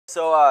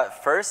So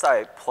first, I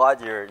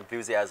applaud your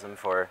enthusiasm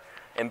for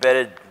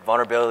embedded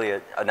vulnerability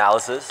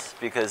analysis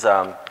because,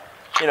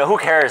 you know, who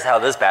cares how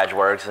this badge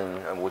works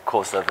and what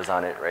cool stuff is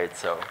on it, right?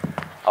 So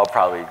I'll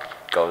probably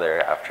go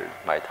there after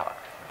my talk.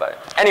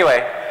 But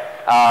anyway,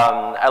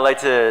 I'd like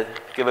to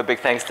give a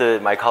big thanks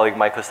to my colleague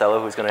Mike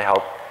Costello, who's going to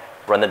help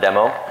run the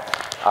demo.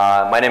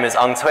 My name is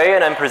Ung Cui,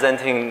 and I'm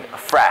presenting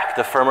FRAK,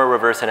 the Firmware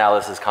Reverse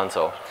Analysis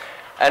Console.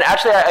 And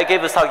actually, I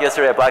gave this talk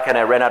yesterday at Black Hat, and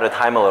I ran out of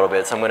time a little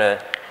bit, so I'm going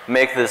to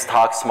make this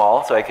talk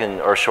small so I can,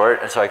 or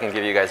short, so I can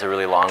give you guys a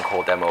really long,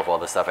 cool demo of all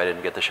the stuff I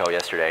didn't get to show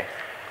yesterday.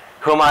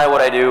 Who am I?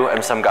 What I do?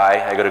 I'm some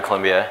guy. I go to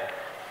Columbia.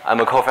 I'm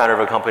a co-founder of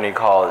a company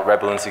called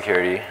Red Balloon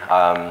Security.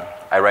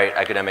 I write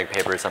academic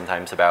papers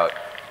sometimes about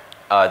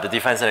the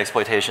defense and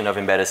exploitation of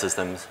embedded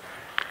systems.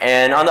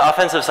 And on the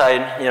offensive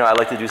side, you know, I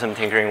like to do some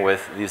tinkering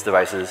with these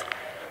devices.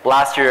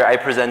 Last year, I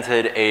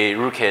presented a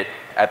rootkit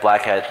at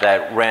Black Hat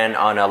that ran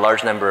on a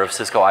large number of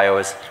Cisco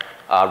IOS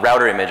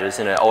router images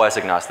in an OS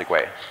agnostic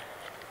way.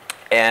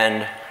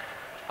 And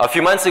a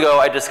few months ago,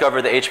 I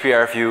discovered the HP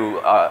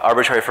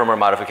arbitrary firmware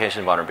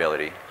modification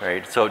vulnerability,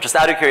 right? So just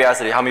out of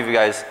curiosity, how many of you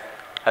guys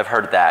have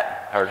heard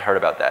that, heard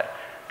about that?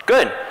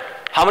 Good.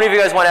 How many of you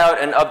guys went out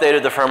and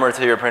updated the firmware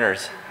to your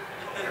printers?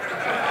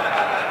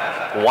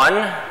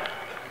 One?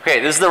 Okay,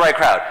 this is the right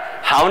crowd.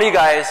 How many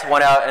guys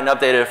went out and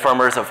updated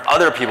firmwares of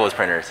other people's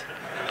printers?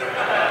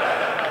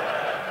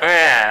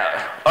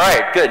 Yeah. All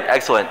right, good,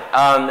 excellent.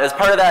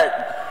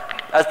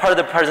 As part of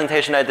the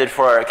presentation I did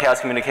for our Chaos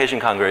Communication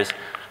Congress,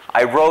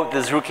 I wrote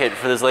this rootkit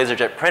for this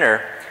LaserJet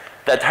printer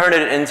that turned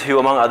it into,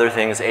 among other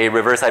things, a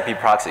reverse IP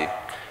proxy.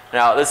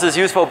 Now, this is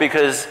useful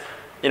because,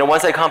 you know,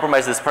 once I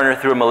compromise this printer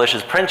through a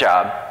malicious print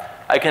job,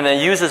 I can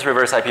then use this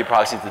reverse IP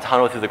proxy to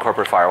tunnel through the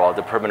corporate firewall,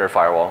 the perimeter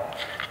firewall,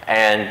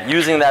 and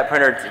using that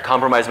printer to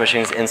compromise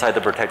machines inside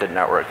the protected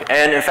network.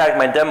 And in fact,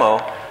 my demo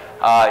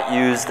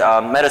used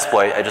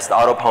Metasploit. I just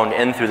auto-pwned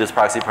in through this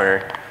proxy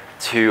printer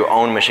to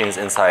own machines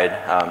inside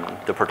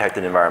the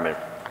protected environment.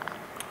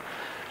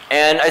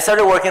 And I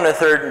started working on a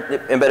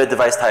third embedded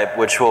device type,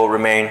 which will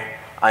remain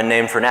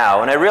unnamed for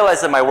now. And I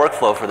realized that my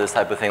workflow for this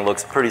type of thing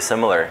looks pretty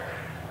similar.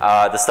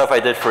 The stuff I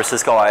did for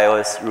Cisco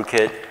IOS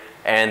rootkit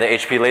and the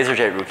HP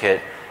LaserJet rootkit,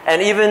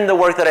 and even the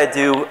work that I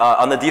do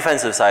on the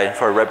defensive side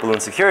for Red Balloon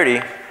Security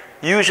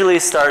usually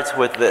starts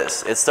with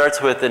this. It starts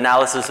with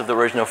analysis of the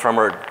original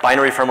firmware,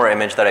 binary firmware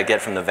image that I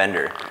get from the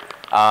vendor.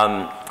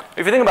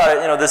 If you think about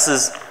it, you know, this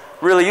is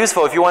really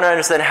useful if you want to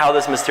understand how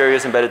this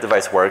mysterious embedded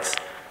device works,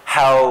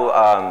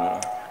 how,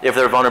 if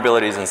there are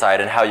vulnerabilities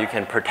inside, and how you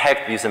can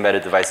protect these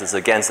embedded devices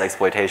against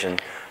exploitation.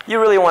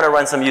 You really want to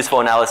run some useful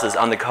analysis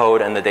on the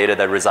code and the data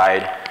that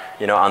reside,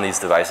 you know, on these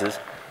devices.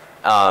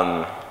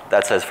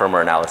 That says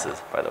firmware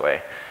analysis, by the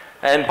way.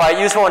 And by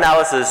useful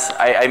analysis,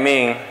 I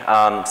mean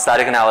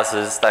static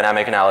analysis,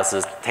 dynamic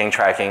analysis, taint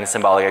tracking,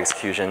 symbolic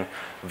execution,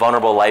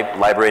 vulnerable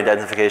library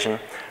identification.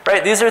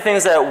 Right? These are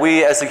things that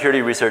we as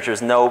security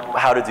researchers know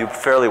how to do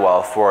fairly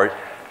well for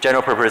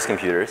general purpose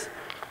computers.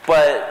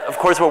 But of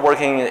course, we're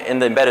working in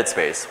the embedded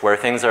space where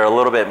things are a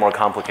little bit more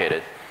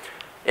complicated.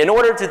 In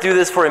order to do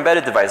this for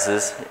embedded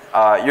devices,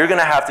 you're going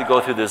to have to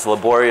go through this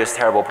laborious,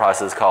 terrible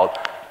process called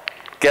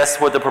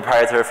guess what the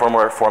proprietary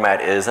firmware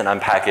format is and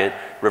unpack it,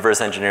 reverse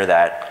engineer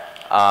that.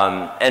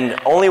 And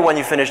only when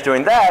you finish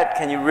doing that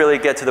can you really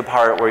get to the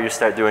part where you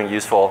start doing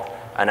useful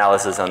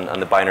analysis on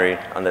the binary,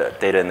 on the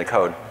data in the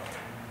code.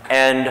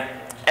 And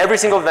every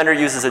single vendor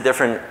uses a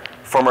different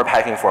firmware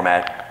packing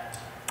format.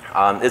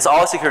 It's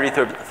all security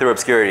through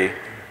obscurity.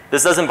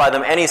 This doesn't buy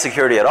them any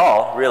security at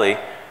all, really.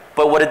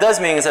 But what it does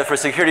mean is that for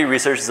security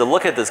researchers to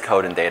look at this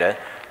code and data,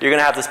 you're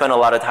going to have to spend a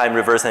lot of time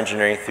reverse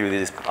engineering through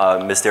these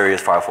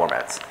mysterious file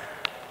formats.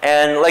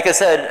 And like I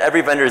said,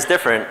 every vendor is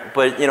different,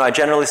 but you know, I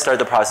generally start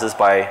the process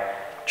by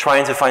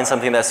trying to find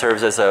something that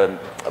serves as a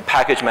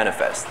package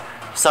manifest.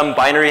 Some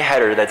binary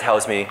header that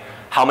tells me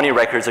how many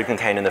records are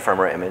contained in the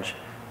firmware image.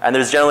 And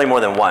there's generally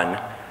more than one.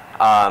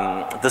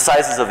 The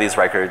sizes of these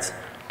records,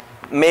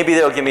 maybe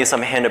they'll give me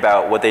some hint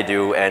about what they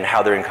do and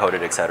how they're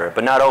encoded, et cetera,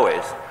 but not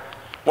always.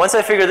 Once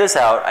I figure this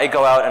out, I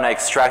go out and I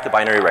extract the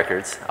binary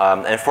records.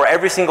 And for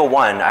every single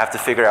one, I have to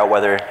figure out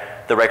whether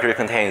the record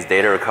contains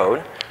data or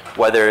code,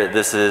 whether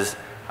this is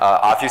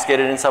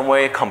obfuscated in some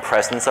way,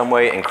 compressed in some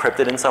way,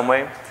 encrypted in some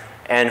way.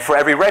 And for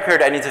every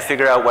record, I need to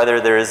figure out whether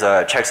there is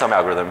a checksum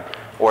algorithm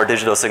or a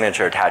digital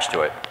signature attached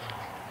to it.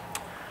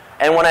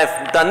 And when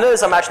I've done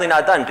this, I'm actually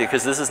not done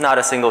because this is not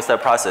a single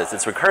step process.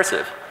 It's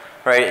recursive,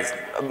 right?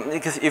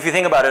 Because if you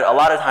think about it, a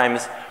lot of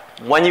times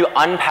when you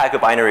unpack a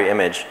binary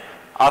image,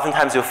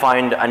 oftentimes you'll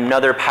find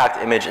another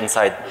packed image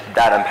inside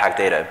that unpacked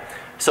data.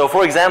 So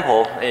for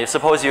example,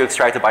 suppose you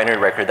extract a binary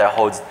record that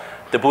holds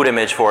the boot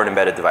image for an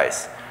embedded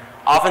device.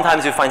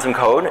 Oftentimes you find some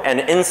code,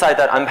 and inside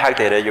that unpacked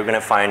data, you're going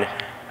to find,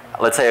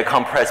 let's say, a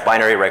compressed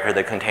binary record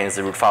that contains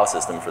the root file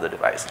system for the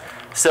device.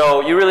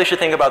 So you really should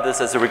think about this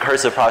as a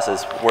recursive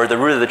process where the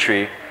root of the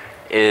tree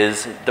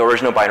is the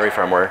original binary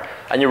firmware,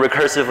 and you're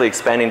recursively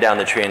expanding down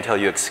the tree until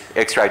you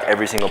extract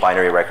every single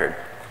binary record.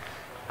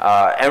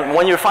 And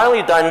when you're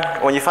finally done,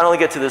 when you finally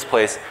get to this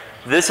place,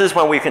 This is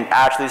when we can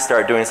actually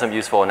start doing some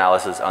useful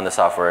analysis on the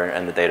software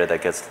and the data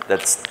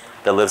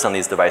that lives on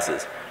these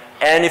devices.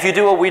 And if you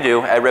do what we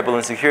do at Red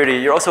Balloon Security,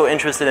 you're also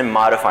interested in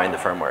modifying the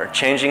firmware,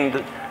 changing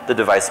the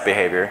device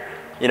behavior,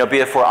 you know, be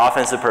it for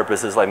offensive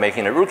purposes like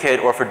making a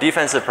rootkit, or for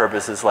defensive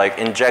purposes like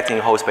injecting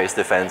host-based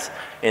defense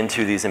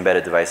into these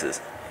embedded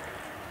devices.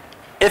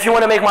 If you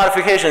want to make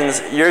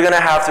modifications, you're going to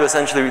have to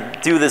essentially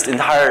do this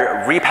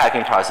entire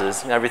repacking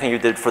process. And everything you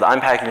did for the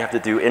unpacking, you have to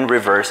do in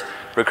reverse,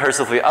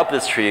 recursively up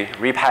this tree,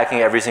 repacking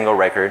every single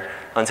record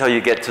until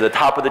you get to the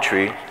top of the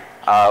tree,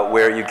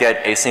 where you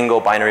get a single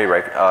binary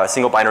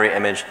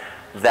image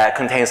that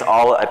contains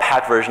a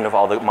packed version of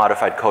all the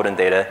modified code and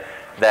data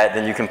that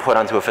then you can put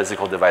onto a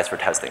physical device for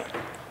testing.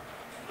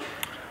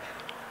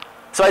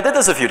 So I did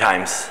this a few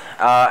times,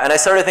 and I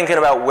started thinking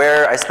about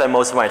where I spend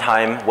most of my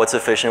time, what's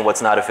efficient,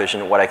 what's not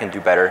efficient, what I can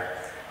do better.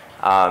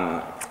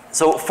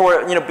 So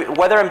for, you know,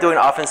 whether I'm doing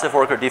offensive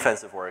work or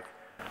defensive work,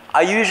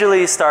 I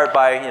usually start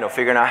by, you know,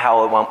 figuring out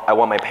how I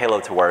want my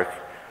payload to work.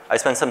 I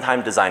spend some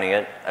time designing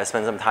it, I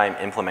spend some time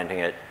implementing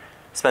it,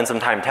 spend some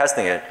time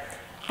testing it.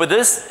 But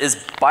this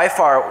is by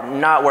far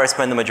not where I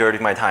spend the majority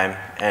of my time,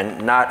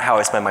 and not how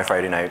I spend my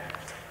Friday night.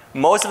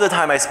 Most of the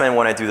time I spend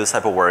when I do this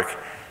type of work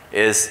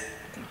is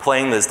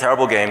playing this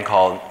terrible game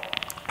called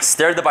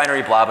stare at the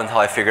binary blob until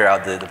I figure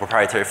out the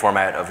proprietary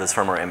format of this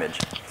firmware image.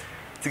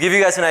 To give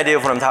you guys an idea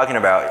of what I'm talking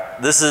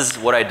about, this is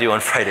what I do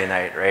on Friday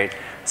night, right?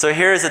 So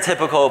here is a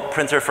typical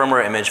printer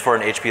firmware image for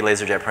an HP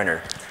LaserJet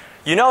printer.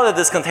 You know that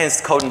this contains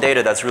code and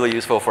data that's really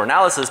useful for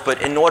analysis,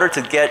 but in order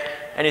to get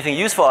anything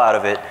useful out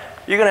of it,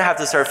 you're going to have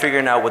to start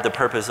figuring out what the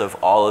purpose of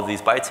all of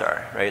these bytes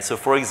are, right? So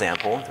for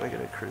example, do I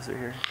get a cursor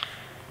here?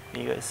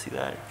 Can you guys see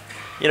that?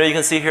 You know, you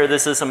can see here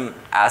this is some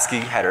ASCII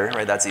header,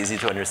 right? That's easy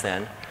to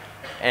understand.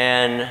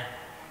 And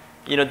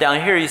you know, down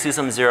here you see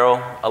some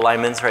zero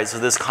alignments, right? So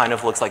this kind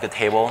of looks like a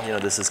table. You know,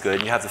 this is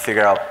good. You have to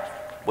figure out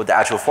what the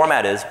actual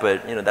format is,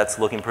 but you know, that's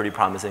looking pretty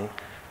promising.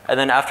 And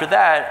then after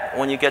that,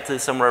 when you get to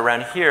somewhere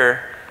around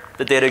here,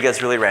 the data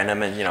gets really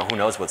random, and you know, who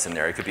knows what's in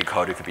there. It could be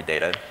code, it could be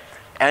data.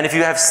 And if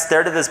you have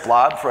stared at this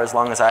blob for as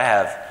long as I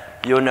have,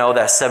 you'll know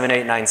that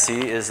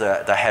 789C is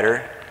the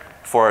header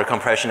for a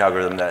compression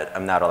algorithm that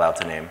I'm not allowed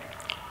to name.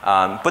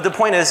 But the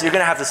point is, you're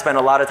going to have to spend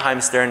a lot of time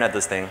staring at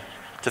this thing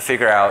to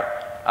figure out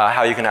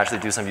how you can actually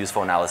do some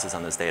useful analysis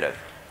on this data.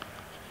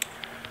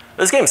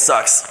 This game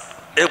sucks.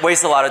 It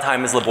wastes a lot of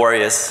time, it's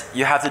laborious.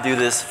 You have to do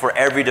this for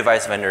every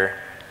device vendor,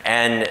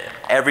 and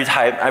every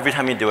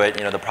time you do it,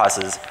 you know, the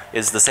process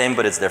is the same,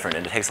 but it's different,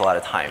 and it takes a lot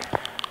of time.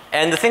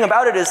 And the thing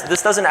about it is,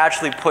 this doesn't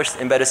actually push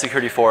embedded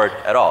security forward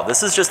at all.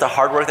 This is just the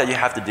hard work that you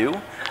have to do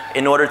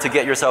in order to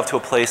get yourself to a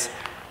place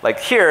like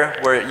here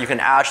where you can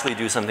actually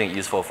do something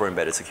useful for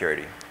embedded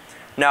security.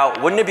 Now,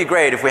 wouldn't it be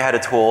great if we had a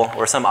tool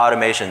or some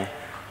automation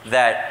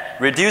that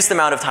reduced the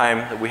amount of time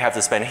that we have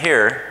to spend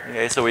here,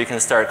 okay, so we can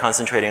start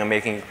concentrating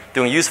on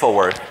doing useful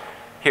work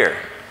here.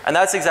 And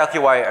that's exactly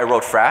why I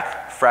wrote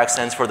FRAK. FRAK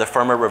stands for the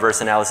Firmware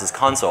Reverse Analysis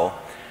Console.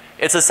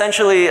 It's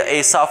essentially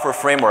a software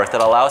framework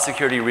that allows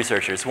security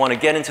researchers who want to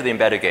get into the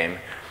embedded game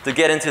to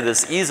get into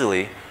this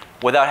easily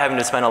without having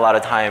to spend a lot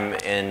of time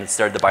in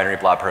start the binary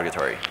blob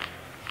purgatory.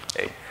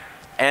 Okay.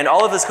 And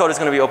all of this code is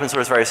going to be open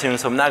source very soon,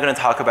 so I'm not going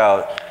to talk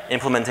about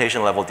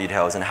implementation level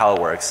details and how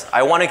it works.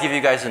 I want to give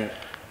you guys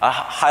a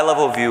high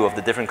level view of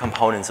the different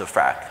components of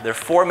FRAK. There are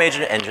 4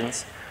 major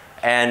engines,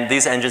 and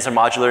these engines are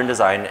modular in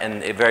design,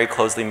 and it very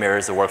closely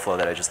mirrors the workflow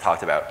that I just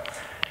talked about.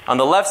 On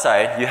the left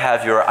side, you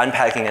have your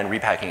unpacking and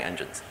repacking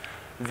engines.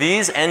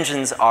 These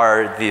engines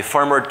are the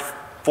firmware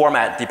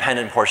format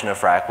dependent portion of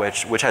FRAK,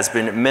 which has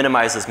been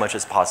minimized as much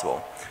as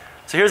possible.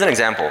 So here's an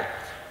example.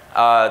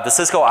 The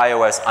Cisco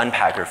IOS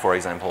unpacker, for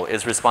example,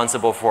 is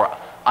responsible for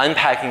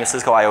unpacking a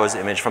Cisco IOS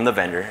image from the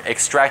vendor,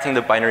 extracting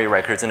the binary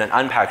records in an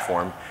unpacked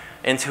form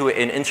into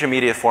an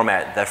intermediate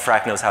format that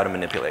FRAK knows how to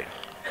manipulate.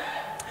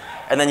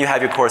 And then you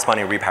have your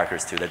corresponding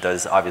repackers too, that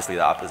does obviously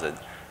the opposite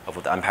of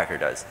what the unpacker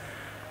does.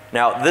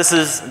 Now, this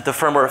is the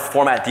firmware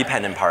format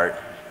dependent part.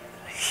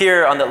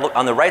 Here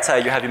on the right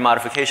side, you have your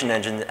modification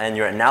engine and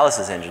your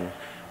analysis engine,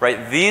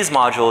 right? These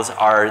modules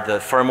are the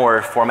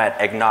firmware format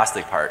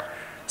agnostic part.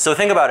 So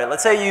think about it.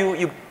 Let's say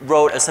you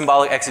wrote a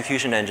symbolic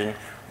execution engine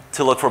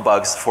to look for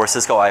bugs for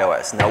Cisco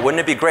IOS. Now, wouldn't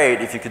it be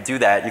great if you could do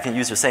that? You can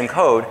use your same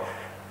code,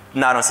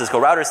 not on Cisco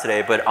routers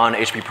today, but on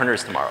HP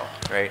printers tomorrow,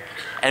 right?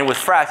 And with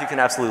FRAK, you can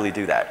absolutely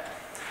do that.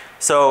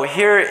 So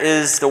here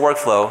is the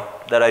workflow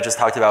that I just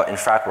talked about in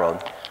FRAK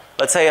world.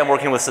 Let's say I'm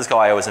working with Cisco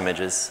IOS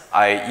images.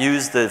 I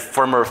use the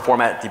firmware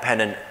format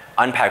dependent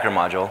unpacker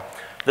module.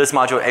 This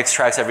module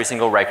extracts every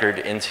single record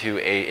into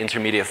an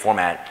intermediate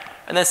format,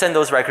 and then send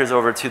those records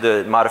over to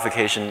the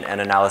modification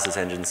and analysis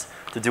engines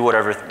to do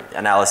whatever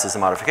analysis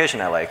and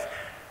modification I like.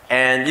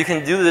 And you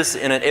can do this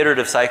in an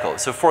iterative cycle.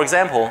 So for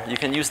example, you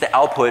can use the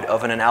output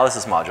of an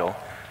analysis module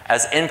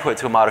as input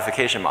to a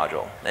modification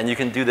module. And you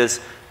can do this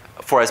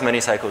for as many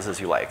cycles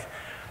as you like.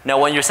 Now,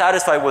 when you're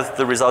satisfied with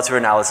the results of your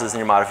analysis and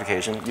your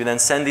modification, you then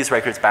send these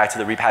records back to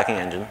the repacking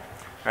engine,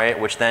 right,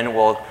 which then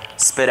will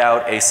spit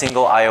out a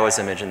single IOS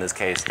image in this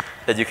case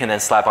that you can then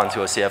slap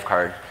onto a CF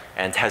card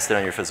and test it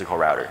on your physical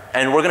router.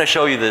 And we're going to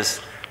show you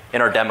this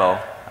in our demo.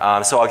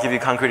 So I'll give you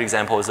concrete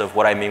examples of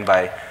what I mean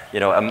by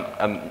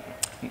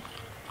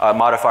a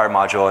modifier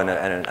module and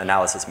an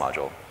analysis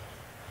module.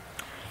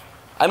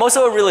 I'm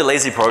also a really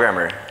lazy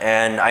programmer,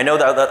 and I know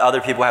that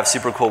other people have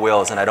super cool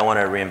wheels, and I don't want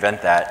to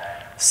reinvent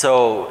that.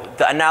 So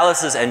the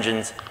analysis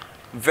engines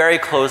very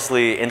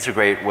closely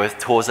integrate with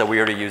tools that we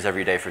already use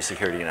every day for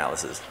security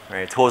analysis,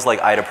 right? Tools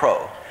like IDA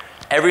Pro.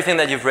 Everything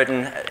that you've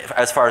written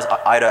as far as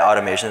IDA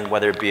automation,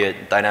 whether it be a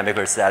dynamic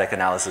or static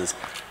analysis,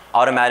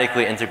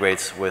 automatically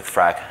integrates with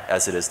FRAK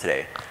as it is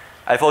today.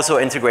 I've also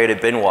integrated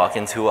binwalk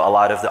into a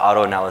lot of the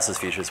auto analysis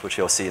features, which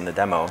you'll see in the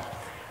demo.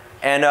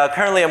 And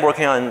currently I'm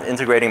working on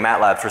integrating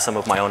MATLAB for some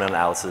of my own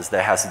analysis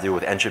that has to do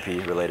with entropy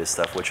related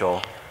stuff, which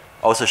I'll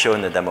also show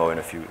in the demo in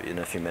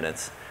a few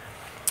minutes.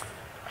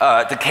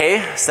 The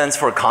K stands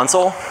for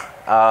console,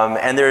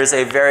 and there is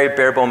a very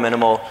bare-bone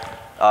minimal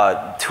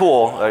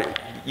tool,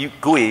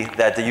 GUI,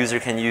 that the user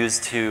can use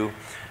to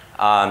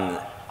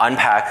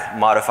unpack,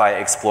 modify,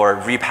 explore,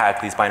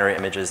 repack these binary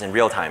images in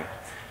real time.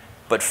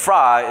 But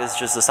FRA is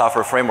just a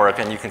software framework,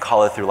 and you can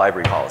call it through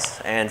library calls.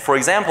 And for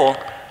example,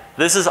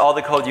 this is all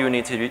the code you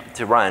need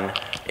to run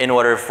in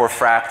order for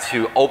FRAK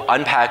to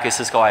unpack a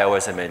Cisco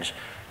IOS image,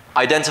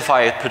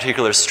 identify a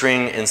particular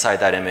string inside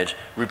that image,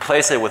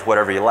 replace it with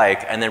whatever you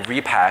like, and then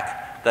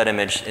repack that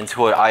image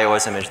into an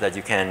iOS image that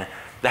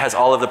has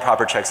all of the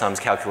proper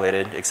checksums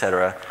calculated,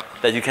 etc.,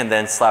 that you can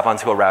then slap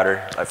onto a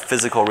router, a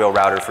physical real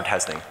router for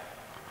testing.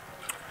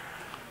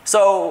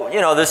 So,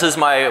 this is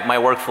my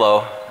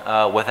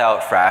workflow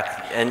without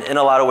FRAK, and in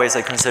a lot of ways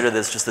I consider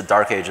this just the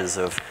dark ages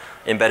of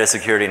embedded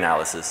security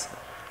analysis.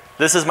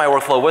 This is my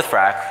workflow with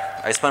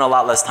FRAK. I spend a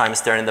lot less time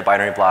staring at the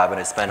binary blob, and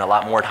I spend a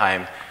lot more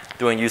time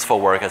doing useful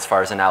work as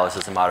far as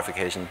analysis and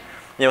modification.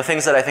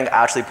 Things that I think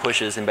actually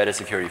pushes embedded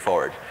security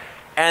forward.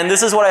 And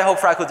this is what I hope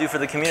FRAK will do for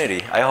the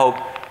community. I hope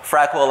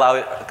FRAK will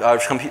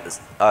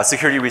allow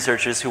security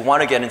researchers who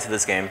want to get into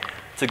this game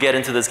to get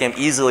into this game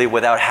easily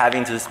without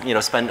having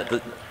to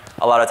spend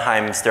a lot of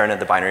time staring at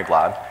the binary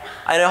blob.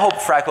 And I hope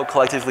FRAK will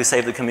collectively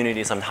save the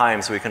community some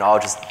time so we can all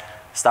just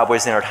stop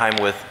wasting our time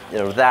with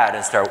that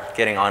and start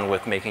getting on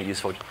with making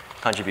useful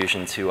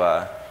contribution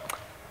to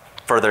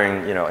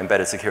furthering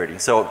embedded security.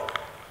 So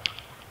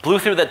blew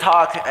through the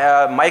talk.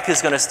 Mike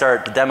is going to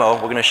start the demo.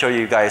 We're going to show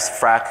you guys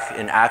FRAK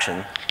in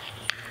action.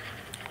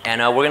 And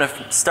we're going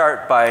to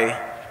start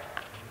by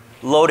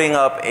loading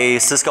up a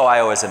Cisco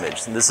IOS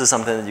image. And this is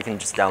something that you can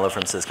just download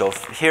from Cisco.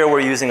 Here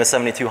we're using a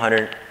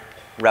 7200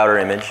 router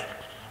image.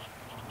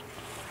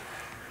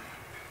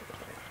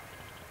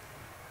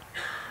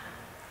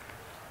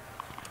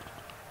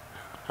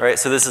 All right,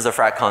 so this is a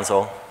FRAK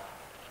console.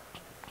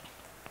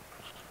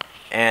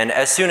 And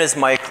as soon as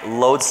Mike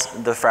loads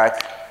the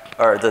FRAK,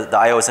 or the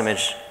iOS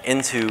image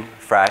into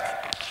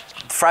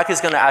FRAK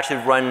is going to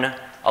actually run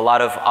a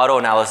lot of auto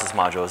analysis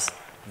modules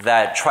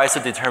that tries to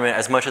determine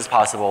as much as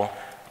possible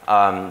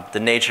the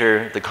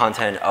nature, the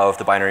content of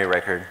the binary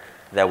record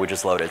that we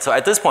just loaded. So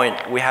at this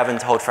point, we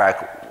haven't told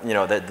FRAK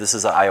that this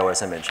is an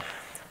iOS image.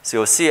 So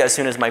you'll see as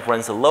soon as Mike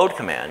runs the load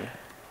command,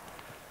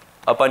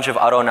 a bunch of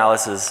auto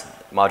analysis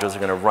modules are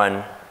going to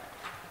run,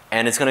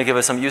 and it's going to give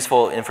us some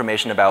useful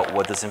information about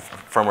what this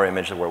firmware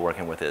image that we're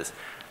working with is.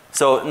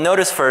 So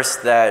notice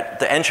first that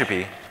the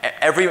entropy,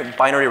 every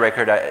binary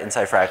record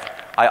inside FRAK,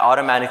 I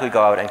automatically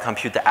go out and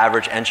compute the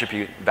average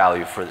entropy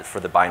value for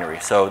the binary.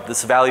 So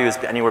this value is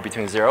anywhere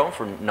between 0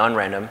 for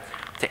non-random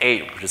to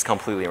 8, which is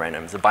completely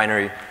random.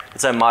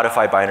 It's a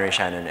modified binary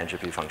Shannon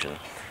entropy function.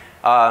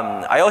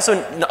 I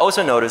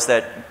also noticed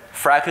that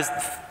FRAK has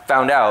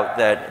found out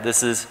that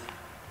this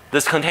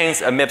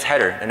contains a MIPS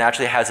header and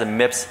actually has a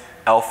MIPS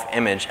ELF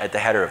image at the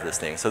header of this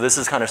thing. So this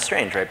is kind of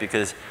strange, right?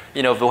 Because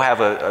if we'll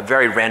have a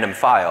very random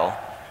file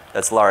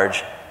that's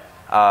large,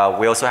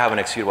 we also have an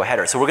executable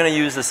header. So we're going to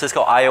use the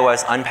Cisco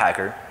IOS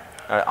unpacker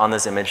on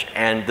this image,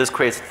 and this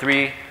creates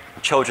 3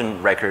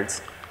 children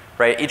records,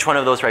 right? Each one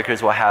of those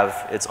records will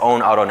have its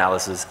own auto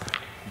analysis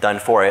done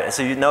for it. And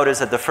so you notice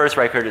that the first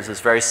record is this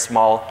very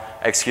small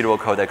executable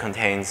code that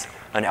contains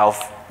an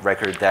ELF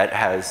record that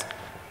has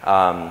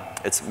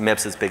its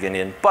MIPS is big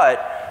Indian.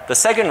 But the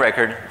second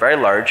record, very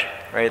large,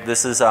 right?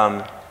 This is,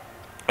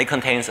 it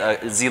contains a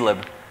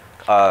zlib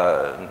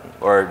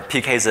or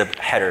pkzip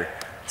header.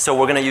 So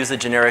we're going to use the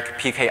generic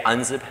pk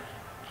unzip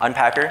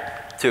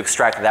unpacker to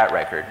extract that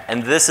record.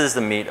 And this is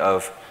the meat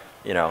of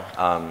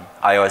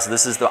iOS.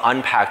 This is the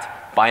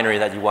unpacked binary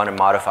that you want to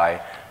modify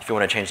if you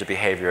want to change the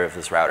behavior of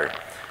this router.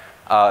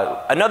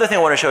 Another thing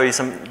I want to show you,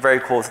 some very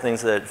cool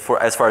things that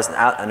as far as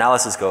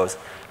analysis goes.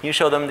 Can you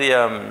show them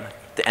the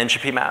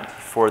entropy map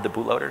for the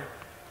bootloader?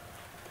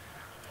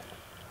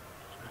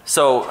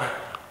 So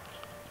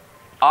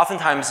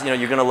oftentimes, you're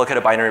going to look at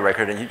a binary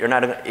record and you're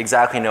not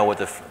exactly know what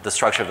the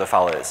structure of the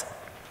file is.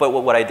 But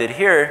what I did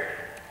here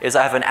is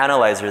I have an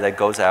analyzer that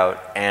goes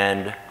out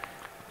and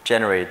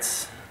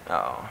generates,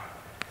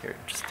 here,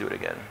 just do it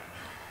again.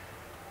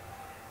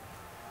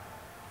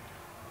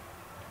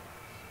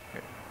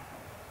 Here,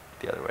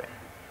 the other way.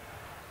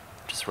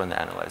 Just run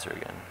the analyzer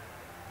again.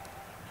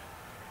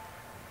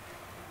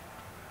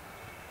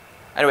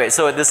 Anyway,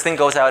 so this thing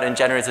goes out and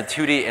generates a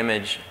 2D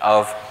image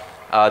of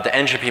the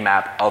entropy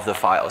map of the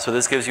file. So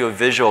this gives you a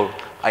visual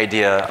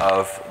idea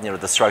of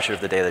the structure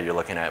of the data you're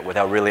looking at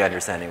without really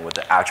understanding what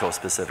the actual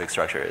specific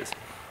structure is.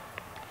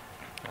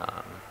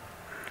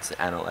 Let's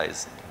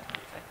analyze.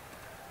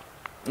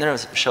 No,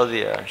 show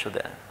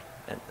the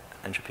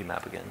entropy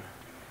map again.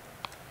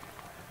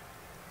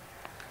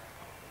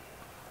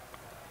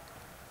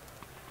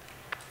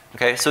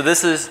 Okay, so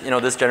this is,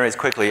 this generates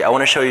quickly. I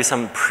want to show you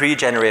some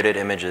pre-generated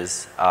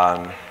images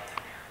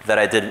that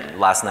I did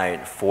last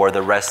night for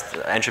the rest,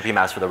 entropy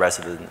maps for the rest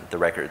of the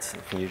records.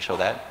 Can you show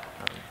that?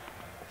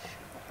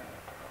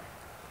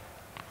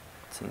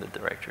 It's in the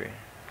directory.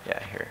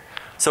 Yeah, here.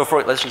 So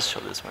let's just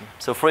show this one.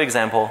 So for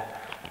example,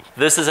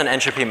 this is an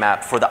entropy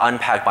map for the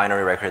unpacked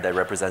binary record that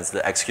represents the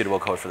executable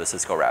code for the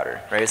Cisco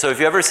router, right? So if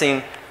you've ever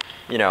seen,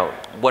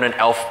 what an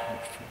ELF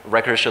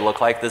record should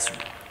look like, this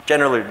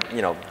generally,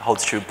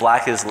 holds true.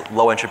 Black is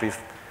low entropy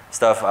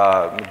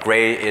stuff.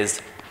 Gray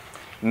is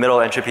middle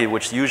entropy,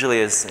 which usually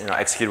is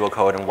executable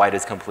code, and white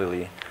is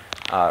completely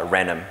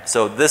random.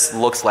 So this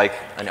looks like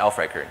an ELF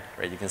record,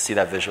 right? You can see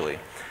that visually.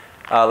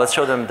 Let's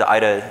show them the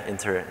IDA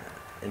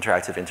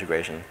interactive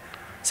integration.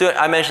 So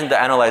I mentioned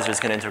the analyzers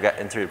can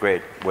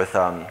integrate with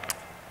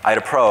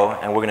IDA Pro,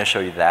 and we're going to show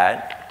you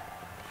that.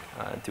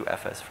 Do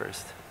FS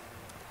first.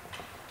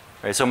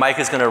 Right, so Mike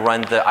is going to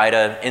run the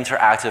IDA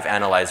interactive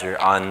analyzer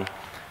on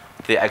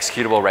the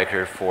executable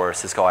record for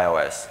Cisco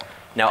IOS.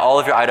 Now all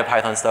of your IDA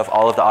Python stuff,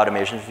 all of the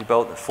automations you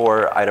built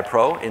for IDA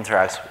Pro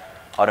interacts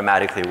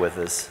automatically with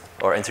this,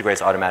 or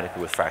integrates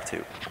automatically with FRAK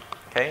 2.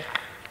 Okay?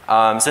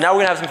 So now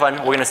we're going to have some fun.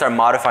 We're going to start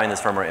modifying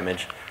this firmware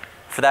image.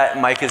 For that,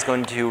 Mike is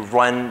going to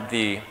run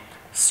the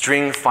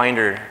string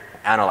finder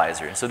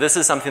analyzer. So this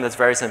is something that's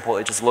very simple.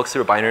 It just looks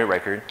through a binary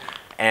record,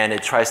 and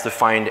it tries to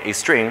find a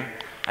string,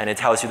 and it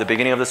tells you the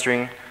beginning of the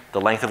string,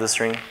 the length of the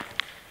string,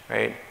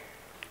 right?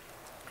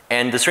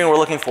 And the string we're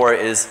looking for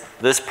is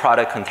this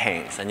product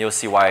contains, and you'll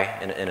see why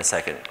in a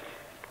second.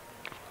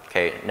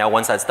 Okay, now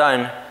once that's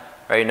done,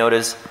 right,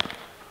 notice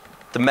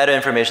the meta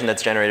information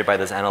that's generated by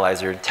this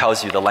analyzer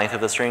tells you the length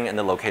of the string and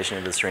the location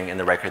of the string in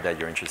the record that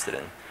you're interested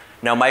in.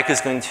 Now Mike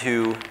is going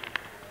to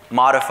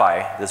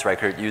modify this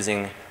record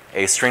using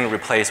a string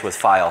replace with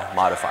file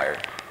modifier,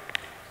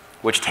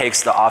 which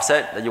takes the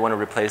offset that you want to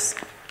replace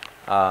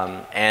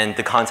and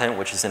the content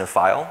which is in a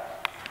file.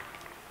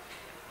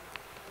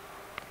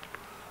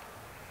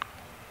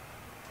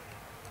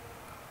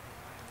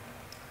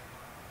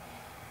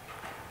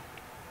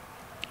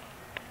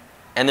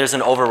 And there's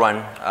an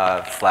overrun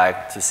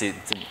flag to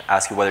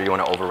ask you whether you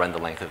want to overrun the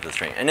length of the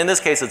string. And in this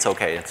case, it's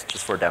okay. It's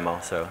just for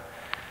demo. So,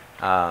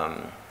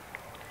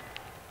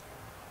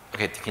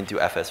 okay, can you do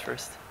FS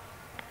first?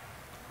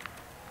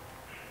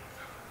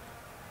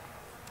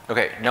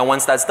 Okay, now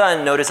once that's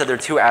done, notice that there are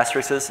two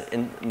asterisks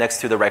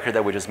next to the record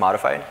that we just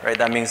modified, right?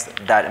 That means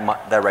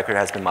that record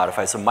has been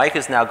modified. So Mike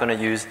is now going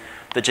to use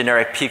the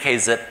generic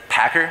pkzip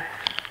packer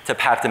to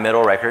pack the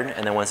middle record.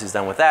 And then once he's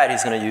done with that,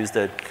 he's going to use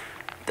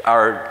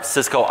our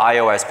Cisco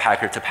IOS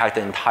packer to pack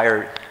the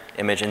entire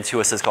image into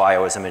a Cisco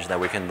IOS image that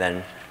we can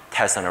then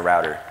test on a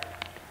router.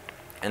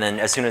 And then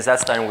as soon as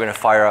that's done, we're going to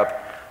fire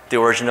up the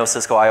original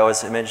Cisco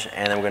IOS image,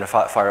 and then we're going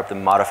to fire up the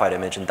modified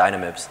image in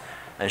Dynamips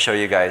and show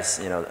you guys,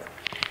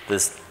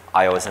 this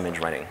IOS image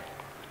running.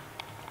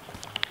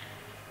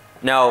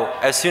 Now,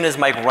 as soon as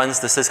Mike runs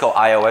the Cisco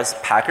IOS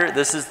packer,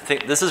 this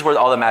is where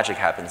all the magic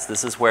happens.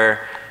 This is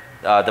where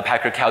the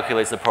packer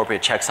calculates the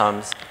appropriate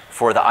checksums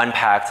for the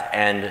unpacked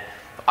and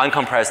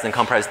uncompressed and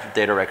compressed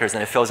data records,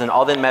 and it fills in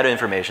all the meta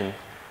information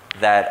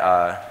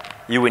that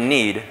you would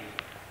need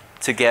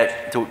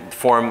to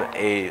form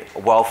a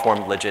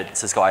well-formed, legit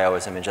Cisco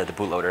IOS image that the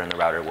bootloader and the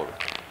router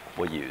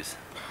will use.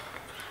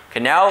 Okay,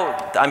 now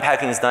the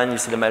unpacking is done. You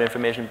see the meta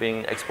information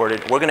being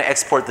exported. We're going to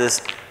export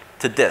this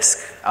to disk.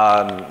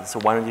 So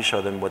why don't you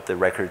show them what the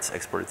records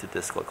exported to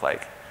disk look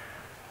like?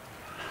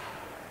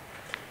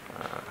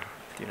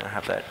 Do you not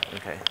have that?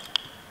 Okay.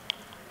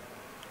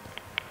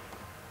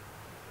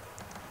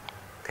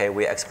 Okay,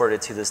 we export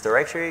it to this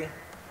directory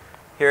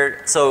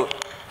here. So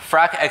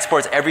FRAK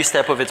exports every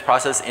step of its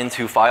process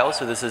into files.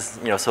 So this is,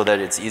 so that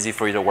it's easy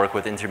for you to work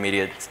with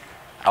intermediate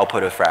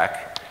output of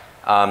FRAK.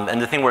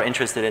 And the thing we're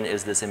interested in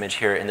is this image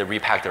here in the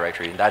repack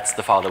directory. That's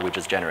the file that we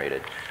just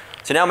generated.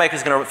 So now Mike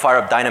is going to fire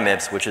up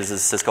Dynamips, which is a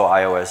Cisco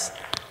IOS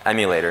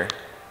emulator.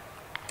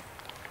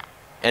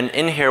 And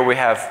in here we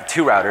have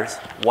two routers.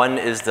 One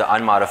is the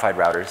unmodified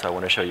router, so I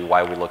want to show you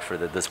why we look for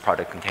this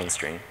product contains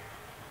string.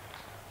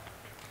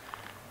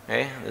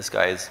 Okay, this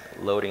guy is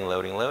loading,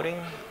 loading,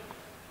 loading.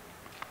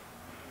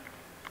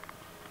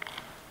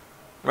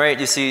 Right,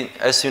 you see,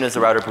 as soon as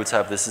the router boots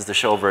up, this is the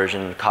show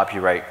version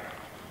copyright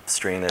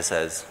string that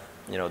says,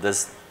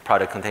 this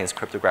product contains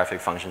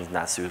cryptographic functions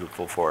not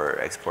suitable for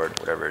export,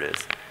 whatever it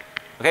is.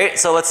 Okay,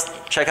 so let's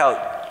check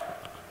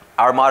out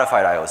our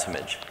modified IOS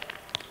image.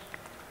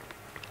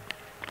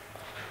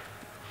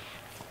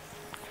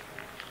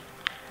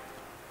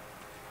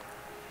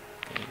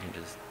 You can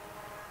just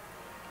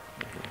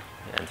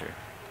enter.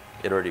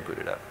 It already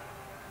booted up.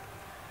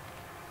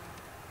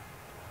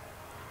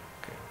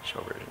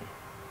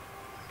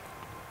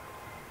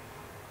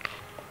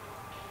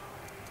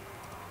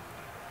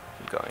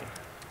 going.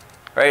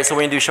 Right, so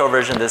when you do show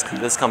version,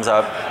 this comes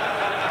up.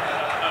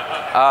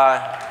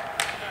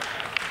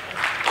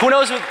 Who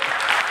knows who?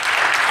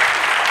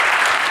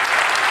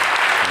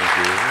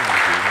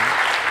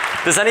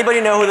 Does anybody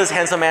know who this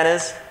handsome man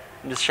is?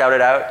 Just shout it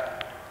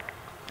out.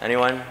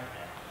 Anyone?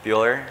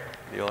 Bueller?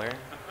 Bueller?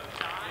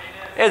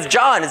 It's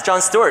John. It's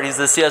John Stewart. He's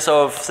the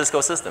CSO of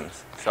Cisco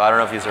Systems. So I don't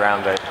know if he's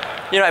around, but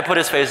you know, I put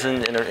his face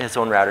in his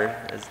own router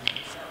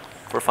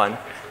for fun.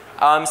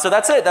 So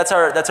that's it. That's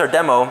our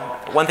demo.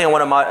 One thing I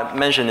want to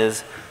mention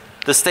is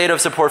the state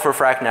of support for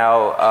FRAK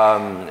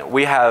now.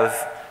 We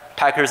have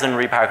packers and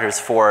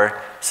repackers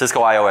for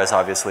Cisco iOS,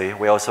 obviously.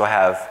 We also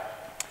have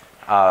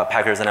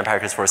packers and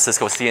unpackers for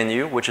Cisco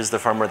CNU, which is the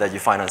firmware that you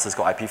find on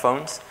Cisco IP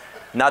phones.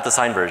 Not the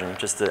signed version,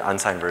 just the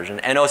unsigned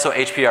version. And also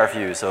HP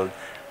RFU. So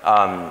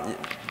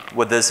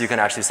with this, you can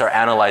actually start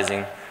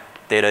analyzing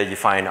data you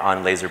find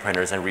on laser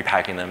printers and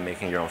repacking them,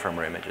 making your own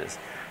firmware images.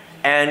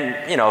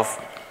 And you know, if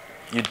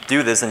you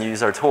do this and you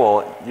use our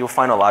tool, you'll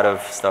find a lot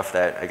of stuff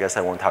that I guess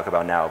I won't talk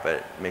about now,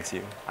 but makes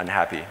you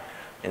unhappy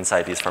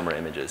inside these firmware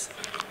images.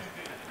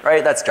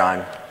 Right, that's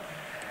John.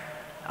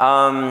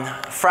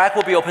 FRAK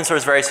will be open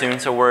source very soon,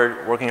 so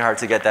we're working hard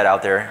to get that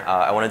out there.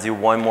 I want to do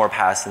one more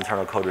pass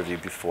internal code review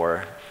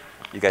before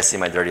you guys see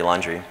my dirty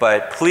laundry.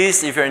 But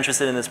please, if you're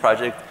interested in this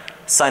project,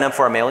 sign up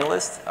for our mailing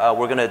list.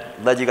 We're going to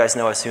let you guys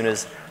know as soon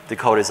as the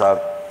code is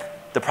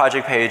up. The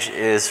project page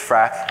is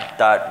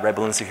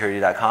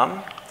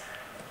frak.redballoonsecurity.com.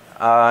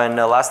 And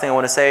the last thing I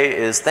want to say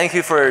is thank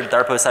you for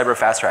DARPA Cyber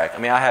Fast Track. I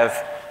mean, I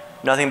have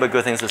nothing but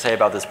good things to say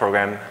about this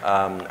program.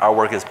 Our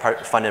work is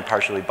funded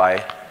partially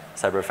by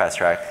Cyber Fast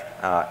Track.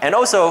 And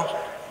also,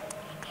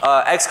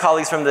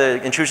 ex-colleagues from the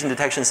intrusion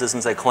detection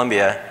systems at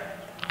Columbia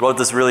wrote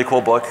this really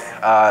cool book.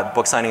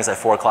 Book signing is at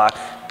 4 o'clock.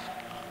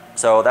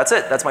 So that's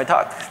it. That's my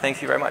talk.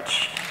 Thank you very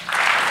much.